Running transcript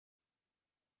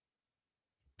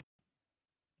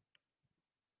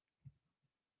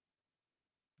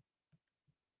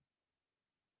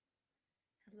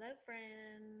Hello,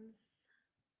 friends.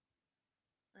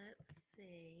 Let's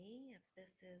see if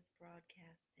this is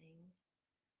broadcasting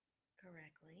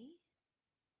correctly.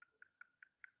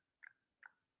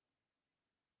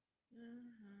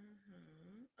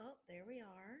 Oh, there we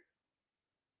are.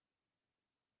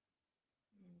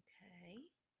 Okay.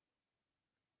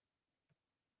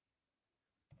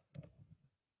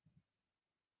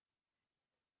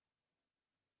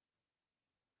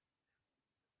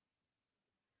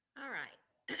 All right.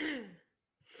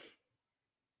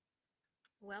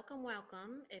 Welcome,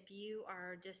 welcome. If you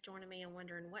are just joining me and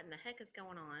wondering what in the heck is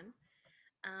going on,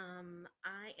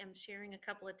 I am sharing a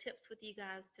couple of tips with you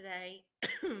guys today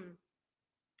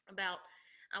about.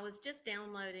 I was just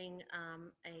downloading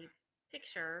a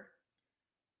picture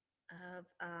of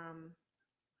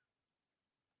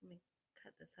let me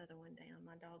cut this other one down.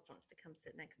 My dog wants to come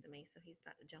sit next to me, so he's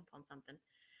about to jump on something.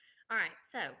 All right,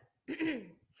 so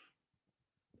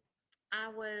I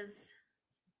was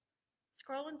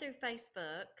scrolling through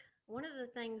Facebook. One of the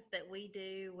things that we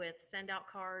do with send out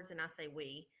cards, and I say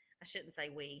we, I shouldn't say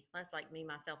we, that's like me,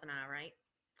 myself, and I, right?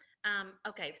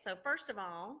 Okay, so first of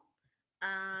all,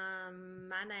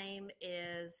 my name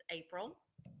is April,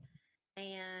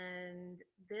 and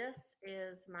this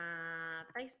is my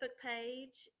Facebook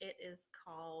page. It is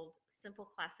called Simple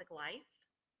Classic Life.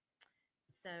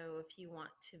 So if you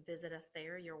want to visit us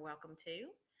there, you're welcome to.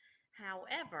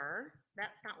 However,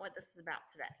 that's not what this is about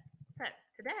today. So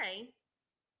today,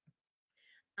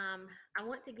 I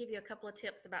want to give you a couple of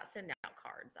tips about send out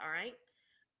cards. All right.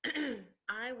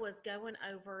 I was going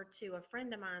over to a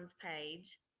friend of mine's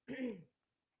page.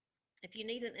 If you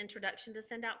need an introduction to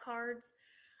send out cards,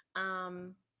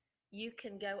 you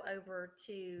can go over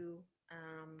to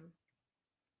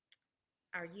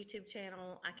our YouTube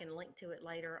channel. I can link to it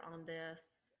later on this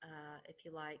if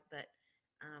you like. But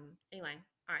anyway,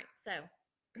 all right. So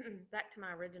back to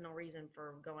my original reason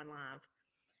for going live.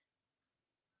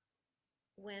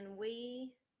 When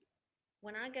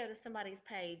I go to somebody's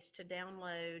page to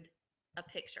download a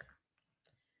picture.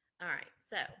 All right.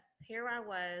 So here I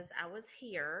was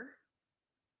here.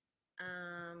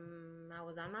 I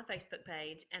was on my Facebook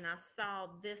page and I saw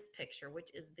this picture, which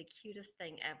is the cutest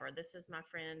thing ever. This is my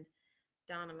friend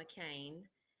Donna McCain,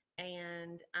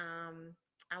 and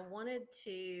I wanted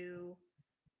to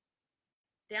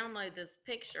download this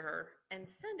picture and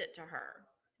send it to her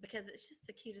because it's just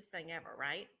the cutest thing ever,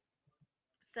 right?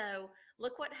 So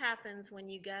look what happens when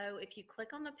you go, if you click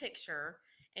on the picture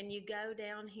and you go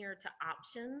down here to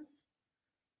options.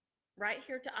 Right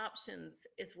here to options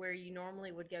is where you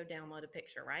normally would go download a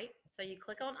picture, right? So you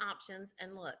click on options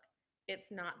and look,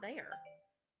 it's not there.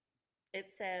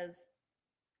 It says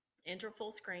enter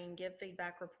full screen, give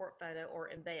feedback, report photo, or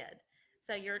embed.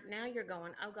 So now you're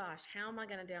going, oh gosh, how am I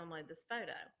going to download this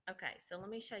photo? Okay, so let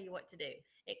me show you what to do.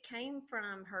 It came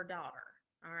from her daughter,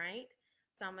 all right?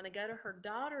 So I'm going to go to her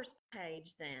daughter's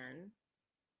page then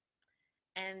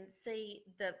and see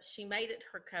she made it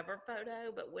her cover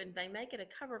photo, but when they make it a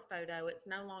cover photo, it's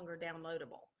no longer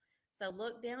downloadable. So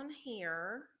look down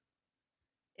here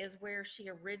is where she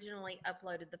originally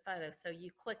uploaded the photo. So you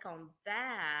click on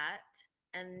that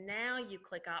and now you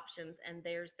click options and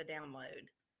there's the download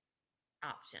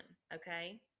option,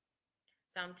 okay?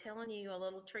 So I'm telling you a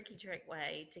little trick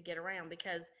way to get around,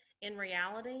 because in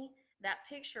reality, that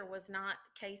picture was not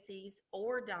Casey's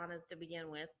or Donna's to begin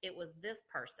with. It was this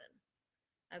person,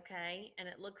 okay? And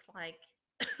it looks like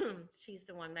she's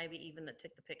the one maybe even that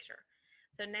took the picture.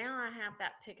 So now I have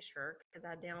that picture because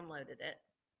I downloaded it.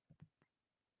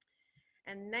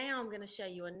 And now I'm going to show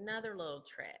you another little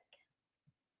trick.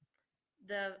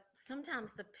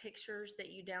 Sometimes the pictures that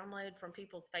you download from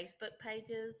people's Facebook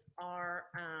pages are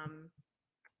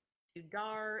too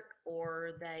dark,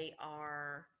 or they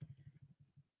are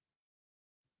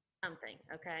something,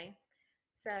 okay?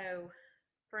 So,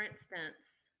 for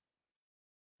instance,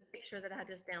 the picture that I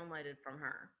just downloaded from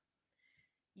her,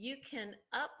 you can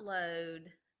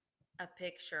upload a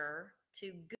picture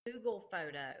to Google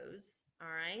Photos, all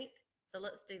right? So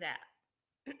let's do that.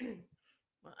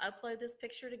 We'll upload this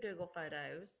picture to Google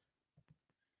Photos,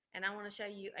 and I want to show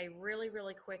you a really,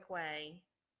 really quick way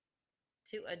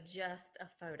to adjust a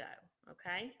photo,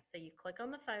 okay? So you click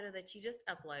on the photo that you just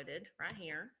uploaded right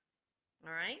here,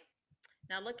 all right?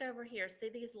 Now look over here. See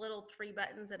these little 3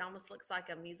 buttons? It almost looks like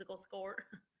a musical score,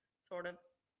 sort of.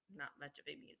 Not much of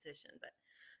a musician, but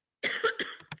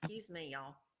excuse me,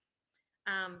 y'all.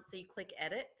 So you click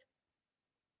edit,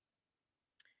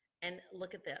 and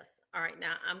look at this. All right,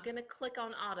 now I'm going to click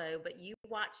on auto, but you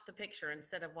watch the picture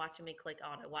instead of watching me click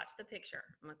auto. Watch the picture.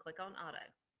 I'm going to click on auto.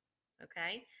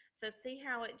 Okay, so see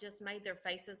how it just made their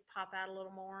faces pop out a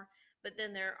little more? But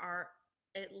then there are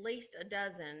at least a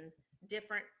dozen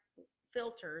different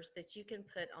filters that you can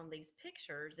put on these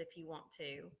pictures if you want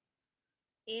to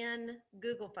in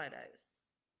Google Photos.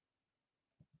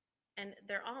 And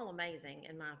they're all amazing,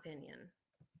 in my opinion.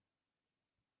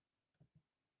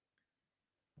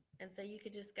 And so you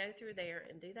could just go through there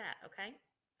and do that, okay?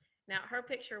 Now, her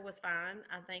picture was fine,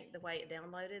 I think, the way it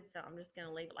downloaded, so I'm just going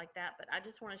to leave it like that. But I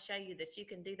just want to show you that you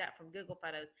can do that from Google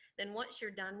Photos. Then once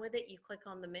you're done with it, you click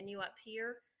on the menu up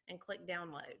here and click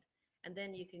download. And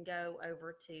then you can go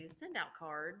over to send out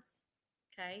cards.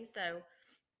 Okay, so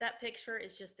that picture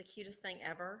is just the cutest thing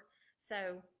ever.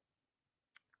 So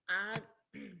I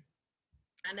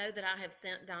I know that I have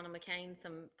sent Donna McCain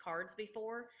some cards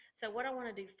before. So what I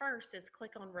want to do first is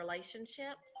click on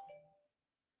relationships.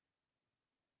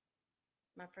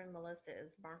 My friend Melissa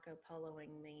is Marco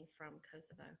Poloing me from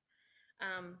Kosovo.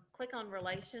 Click on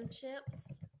relationships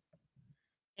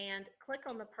and click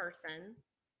on the person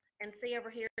and see over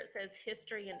here it says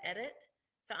history and edit.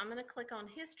 So I'm going to click on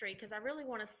history because I really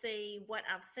want to see what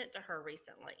I've sent to her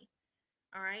recently.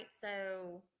 All right,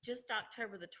 so just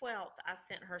October the 12th, I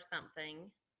sent her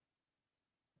something.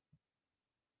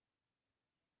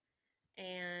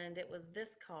 And it was this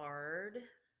card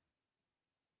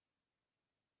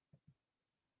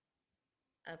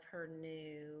of her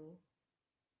new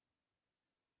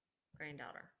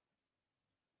granddaughter.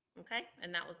 Okay,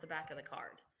 and that was the back of the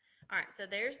card. All right, so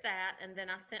there's that, and then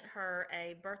I sent her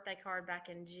a birthday card back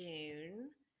in June,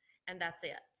 and that's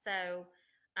it. So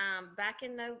back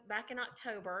in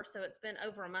October, so it's been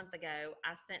over a month ago,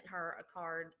 I sent her a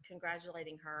card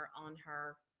congratulating her on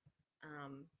her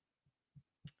um,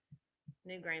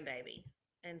 new grandbaby,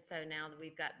 and so now that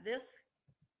we've got this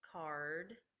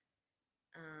card,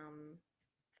 um,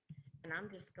 and I'm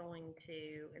just going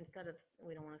to, instead of,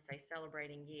 we don't want to say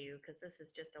celebrating you, because this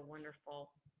is just a wonderful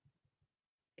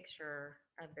picture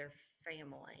of their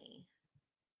family.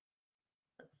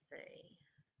 Let's see.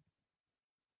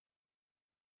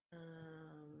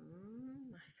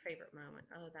 My favorite moment.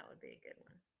 Oh, that would be a good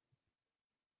one.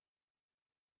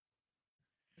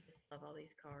 I just love all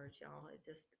these cards, y'all. It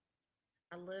just,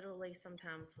 I literally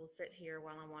sometimes will sit here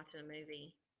while I'm watching a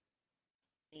movie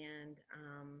and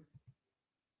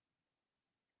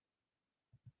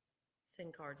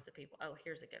send cards to people. Oh,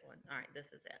 here's a good one. All right, this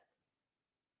is it.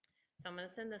 So I'm going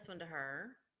to send this one to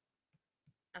her.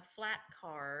 A flat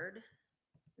card.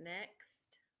 Next.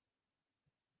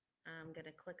 I'm going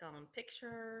to click on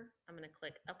picture. I'm going to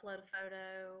click upload a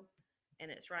photo, and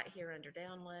it's right here under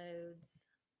downloads.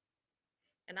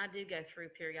 And I do go through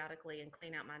periodically and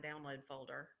clean out my download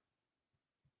folder.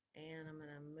 And I'm going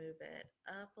to move it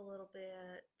up a little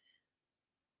bit.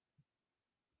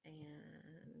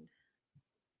 And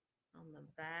on the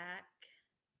back,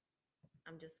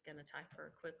 I'm just going to type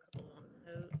her a quick little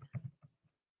note.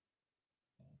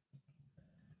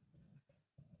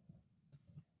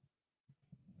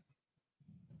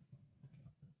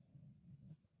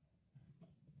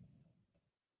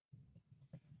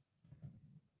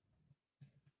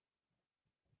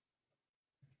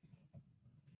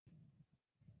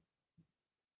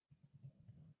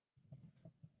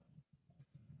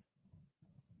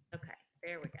 Okay,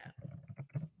 there we go.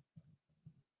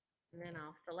 And then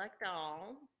I'll select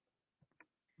all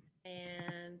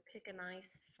and pick a nice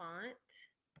font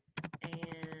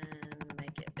and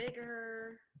make it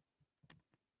bigger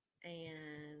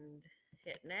and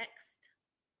hit next.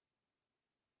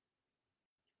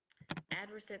 Add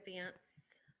recipients.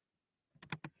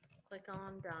 Click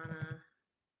on Donna.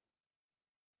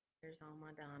 Here's all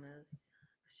my Donnas.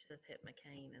 I should have hit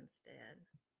McCain instead.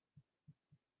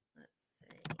 Let's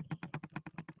see.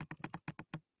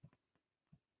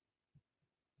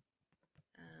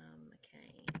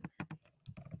 McCain.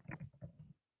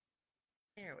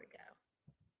 There we go.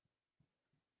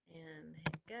 And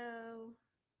hit go.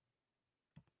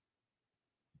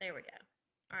 There we go.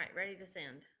 All right, ready to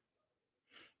send.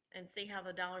 And see how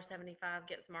the $1.75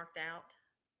 gets marked out?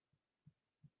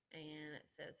 And it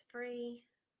says free.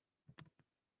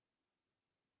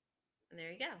 And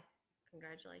there you go.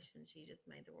 Congratulations, you just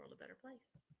made the world a better place.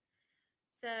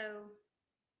 So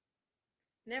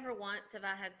never once have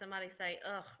I had somebody say,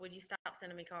 ugh, would you stop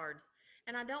sending me cards?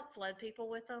 And I don't flood people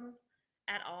with them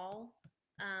at all.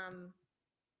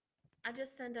 I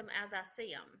just send them as I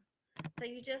see them. So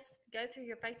you just go through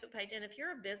your Facebook page, and if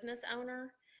you're a business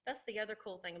owner, that's the other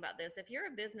cool thing about this. If you're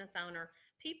a business owner,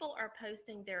 people are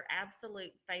posting their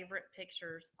absolute favorite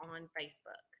pictures on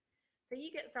Facebook. So you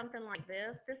get something like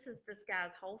this. This is this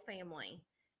guy's whole family.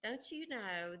 Don't you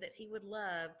know that he would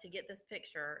love to get this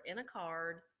picture in a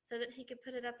card so that he could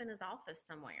put it up in his office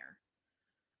somewhere?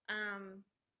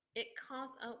 It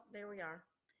costs, oh, there we are.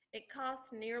 It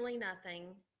costs nearly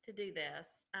nothing to do this.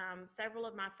 Several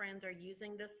of my friends are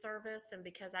using this service, and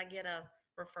because I get a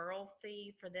referral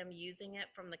fee for them using it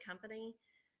from the company,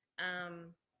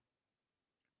 um,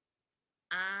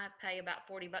 I pay about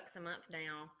 40 bucks a month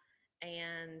now,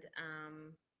 and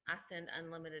I send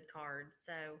unlimited cards.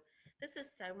 So this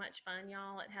is so much fun,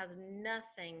 y'all. It has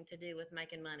nothing to do with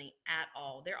making money at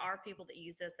all. There are people that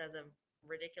use this as a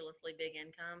ridiculously big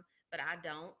income, but I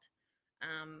don't.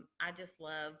 I just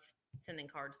love sending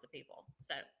cards to people.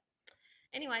 So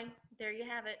anyway, there you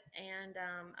have it. And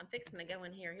I'm fixing to go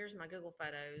in here. Here's my Google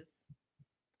Photos.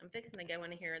 I'm fixing to go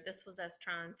in here. This was us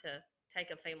trying to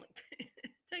take a family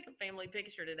take a family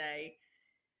picture today.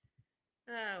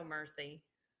 Oh mercy,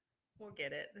 we'll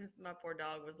get it. My poor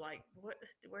dog was like, "What?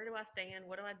 Where do I stand?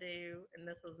 What do I do?" And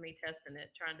this was me testing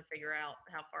it, trying to figure out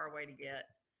how far away to get.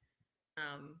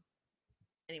 Um.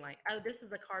 Anyway, oh, this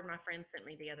is a card my friend sent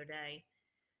me the other day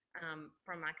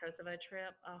from my Kosovo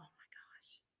trip. Oh my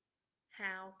gosh,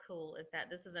 how cool is that?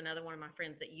 This is another one of my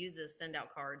friends that uses send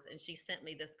out cards, and she sent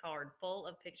me this card full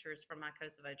of pictures from my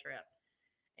Kosovo trip,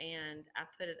 and I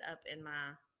put it up in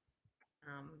my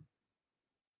um,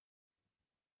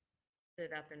 put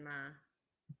it up in my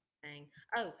thing.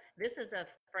 Oh, this is a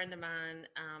friend of mine.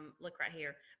 Look right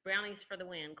here. Brownies for the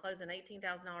win. Close an $18,000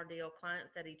 deal. Client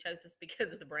said he chose us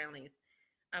because of the brownies.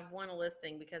 I've won a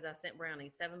listing because I sent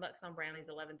brownies. $7 on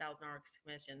brownies, $11,000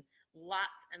 commission.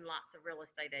 Lots and lots of real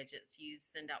estate agents use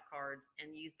send out cards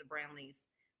and use the brownies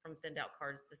from send out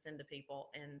cards to send to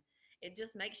people, and it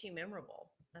just makes you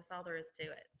memorable. That's all there is to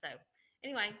it. So,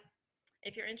 anyway,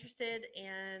 if you're interested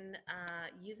in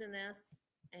using this,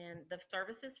 and the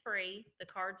service is free, the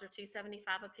cards are $275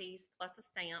 a piece plus a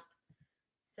stamp.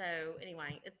 So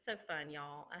anyway, it's so fun,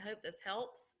 y'all. I hope this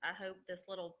helps. I hope this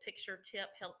little picture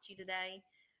tip helped you today.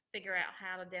 Figure out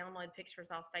how to download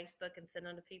pictures off Facebook and send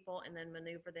them to people, and then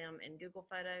maneuver them in Google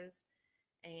Photos.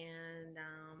 And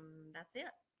that's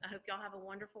it. I hope y'all have a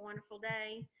wonderful, wonderful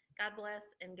day. God bless,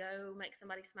 and go make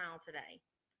somebody smile today.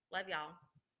 Love y'all.